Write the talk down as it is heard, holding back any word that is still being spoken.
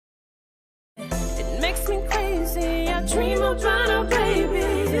See, I dream about our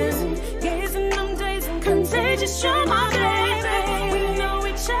babies. Gazing them days and contagious, you're my baby. We know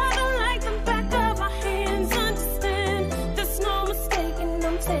each other like the back of our hands. Understand, there's no mistaking,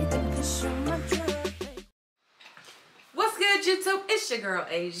 I'm taking this, you're my drug. What's good, YouTube? It's your girl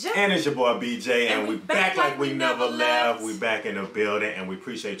Asia. And it's your boy BJ, and we back like we never left. We back in the building, and we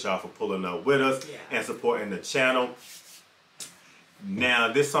appreciate y'all for pulling up with us and supporting the channel.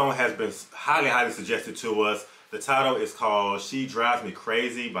 Now, this song has been highly suggested to us. The title is called She Drives Me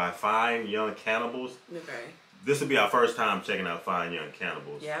Crazy by Fine Young Cannibals. Okay. This will be our first time checking out Fine Young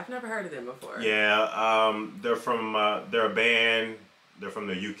Cannibals. Yeah, I've never heard of them before. Yeah, they're from, they're a band. They're from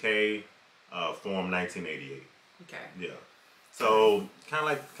the UK, formed 1988. Okay. Yeah. So kind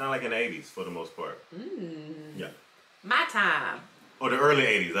of like in the 80s for the most part. Yeah. My time. Or the early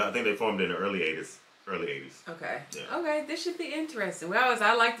 80s. I think they formed in the early 80s. Okay. Yeah. Okay, this should be interesting.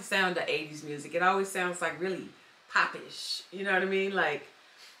 I like the sound of 80s music. It always sounds like really popish. You know what I mean? Like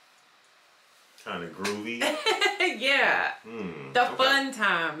kind of groovy. Yeah. The fun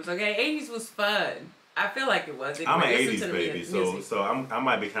times. Okay, 80s was fun. I feel like it was. I'm an 80s baby, so I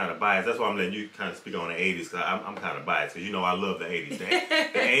might be kind of biased. That's why I'm letting you kind of speak on the 80s, because I'm kind of biased, because you know I love the 80s. The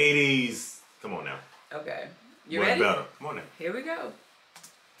 80s, come on now. Okay. You ready? Better. Come on now. Here we go.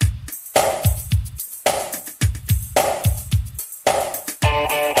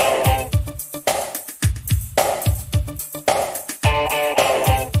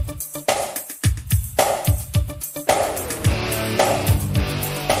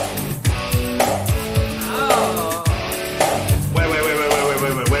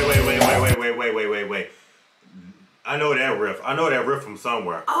 I know that riff. I know that riff from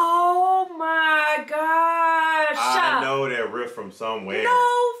somewhere. Oh my gosh. I know that riff from somewhere.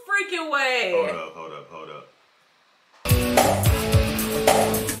 No freaking way. Hold up.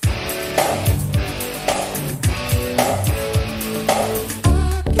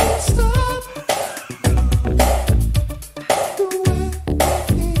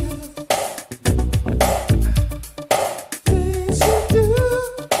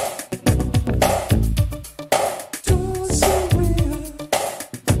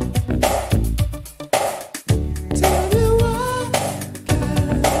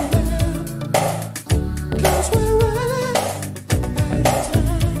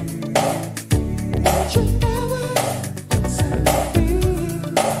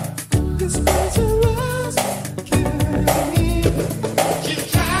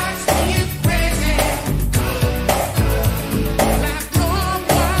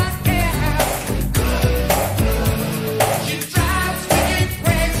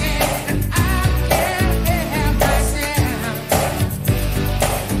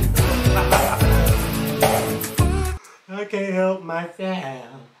 I can't help myself.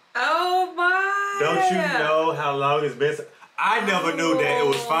 Oh my! Don't you know how long it's been? I never knew that it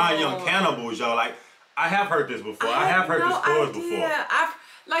was Fine Young Cannibals, y'all. Like, I have heard this before. I have heard this chorus before.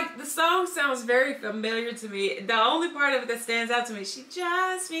 Like, the song sounds very familiar to me. The only part of it that stands out to me, she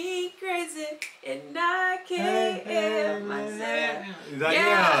drives me crazy and I can't help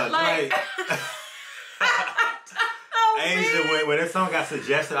myself. Like, Asia, when this song got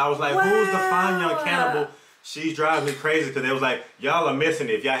suggested, I was like, who's the Fine Young Cannibal? She drives me crazy, because they was like, y'all are missing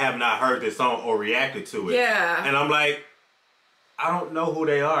it if y'all have not heard this song or reacted to it. Yeah. And I'm like, I don't know who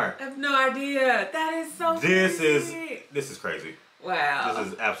they are. I have no idea. That is so crazy. This is crazy. Wow. This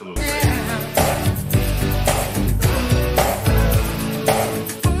is absolutely crazy.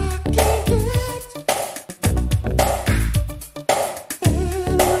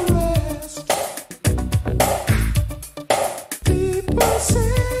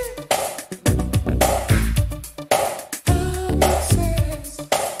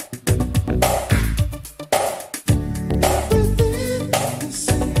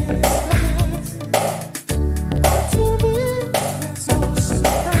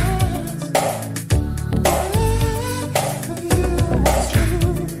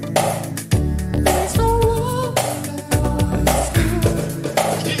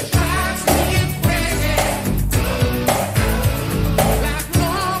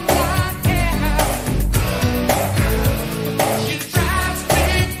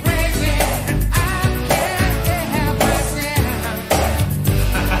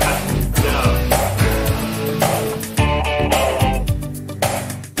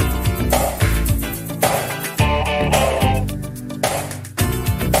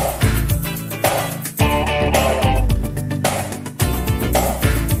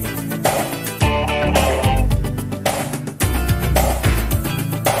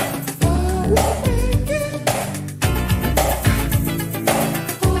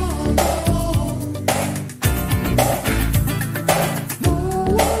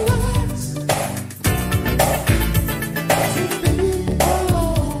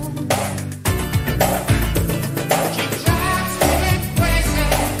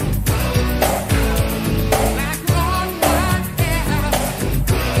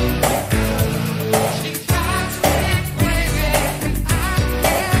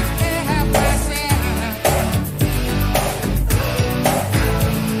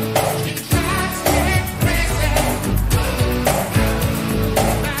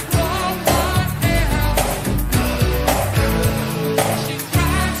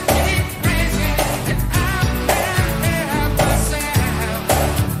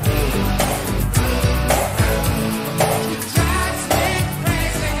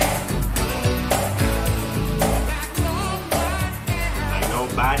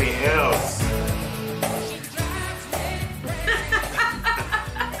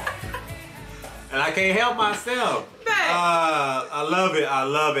 And I can't help myself. I love it. I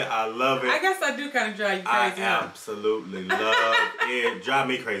love it. I love it. I guess I do kind of drive you crazy. I absolutely love it. Drive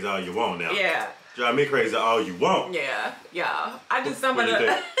me crazy all you want now. Yeah. Drive me crazy all you want. Yeah. Yeah. I do some of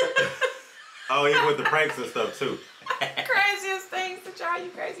the... Oh, even with the pranks and stuff too. Craziest things to drive you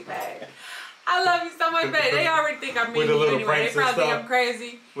crazy, babe. I love you so much, babe. They already think I'm mean to you anyway. They probably think I'm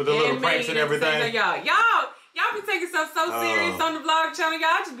crazy. With the little pranks and everything. Y'all be taking stuff so serious on the vlog channel.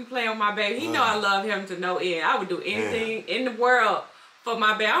 Y'all just be playing with my baby. He know I love him to no end. I would do anything in the world for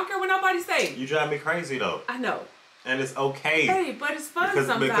my baby. I don't care what nobody say. You drive me crazy though. I know. And it's okay. Hey, but it's fun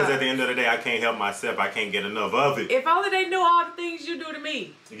sometimes. Because at the end of the day, I can't help myself. I can't get enough of it. If only they knew all the things you do to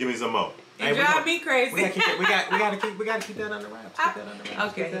me. Give me some more. You drive me crazy. We gotta keep that under wraps. Keep that under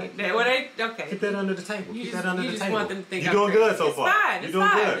wraps. Okay. Keep that under the table. Keep that under the table. You just want them to think You're doing good so far. It's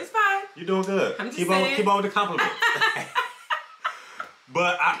fine. It's fine. You're doing good. I'm just keep saying. on with the compliments.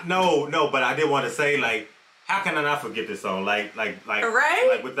 But but I did want to say, like, how can I not forget this song? Like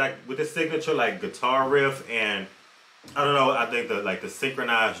with the signature like guitar riff, and I don't know. I think the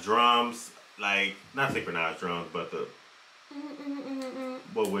synchronized drums, like not synchronized drums, but the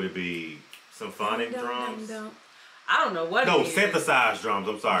what would it be? Symphonic drums? I don't know what. No, synthesized drums.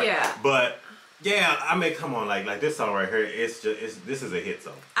 I'm sorry. Yeah. But yeah, I mean, come on, like this song right here. This is a hit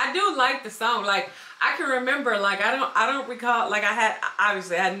song. I do like the song. Like I can remember. Like I don't recall. Like I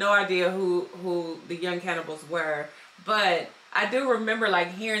had no idea who the Young Cannibals were, but I do remember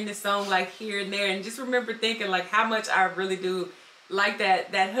like hearing this song like here and there, and just remember thinking like how much I really do like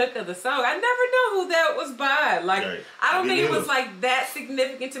that hook of the song. I never knew who that was by. Like I don't think it was like that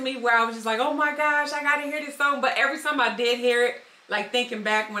significant to me where I was just like, oh my gosh, I gotta hear this song. But every time I did hear it, like thinking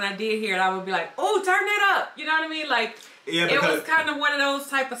back when I did hear it, I would be like, oh, turn it up. You know what I mean? Like it was kind of one of those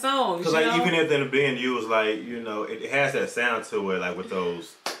type of songs. Because like even if the being used, like it has that sound to it, like with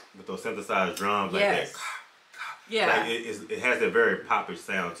those synthesized drums, like that. Yeah. Like it has that very poppy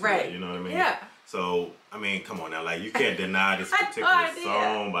sound to it. You know what I mean? Yeah. So, I mean, come on now. Like, you can't deny this particular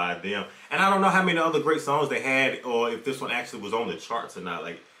song by them. And I don't know how many other great songs they had, or if this one actually was on the charts or not.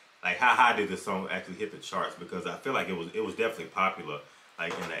 Like how high did this song actually hit the charts? Because I feel like it was definitely popular,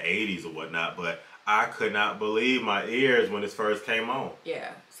 like in the 80s or whatnot. But I could not believe my ears when this first came on.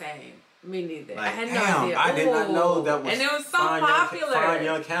 Yeah, same. Me neither. Like, I had no idea. I did not know that was. And it was so popular. Fine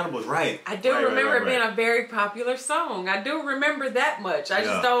Young Cannibals, right? I do remember it being a very popular song. I do remember that much. I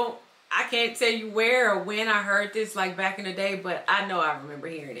just don't. I can't tell you where or when I heard this, like back in the day, but I know I remember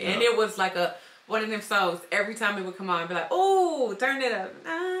hearing it. And it was like one of them songs. Every time it would come on, I'd be like, "Oh, turn it up."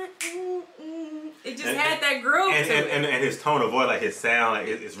 It just had that groove to it. And his tone of voice, like his sound, like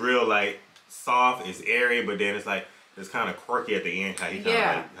it's real, like soft, it's airy, but then it's like it's kind of quirky at the end. How he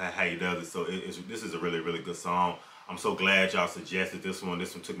how he does it. So this is a really, really good song. I'm so glad y'all suggested this one.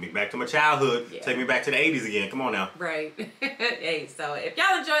 This one took me back to my childhood. Take me back to the 80s again. Come on now. Right. Hey, so if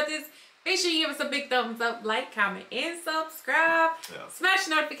y'all enjoyed this, make sure you give us a big thumbs up, like, comment, and subscribe. Smash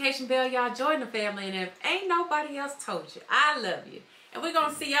the notification bell, y'all. Join the family. And if ain't nobody else told you, I love you. And we're going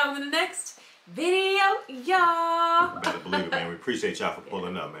to see y'all in the next video, y'all. Better believe it, man. We appreciate y'all for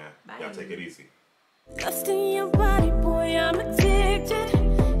pulling up, man. Y'all take it easy. Lust in your body, boy, I'm addicted.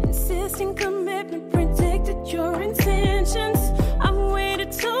 Insisting commitment, predicted your intention.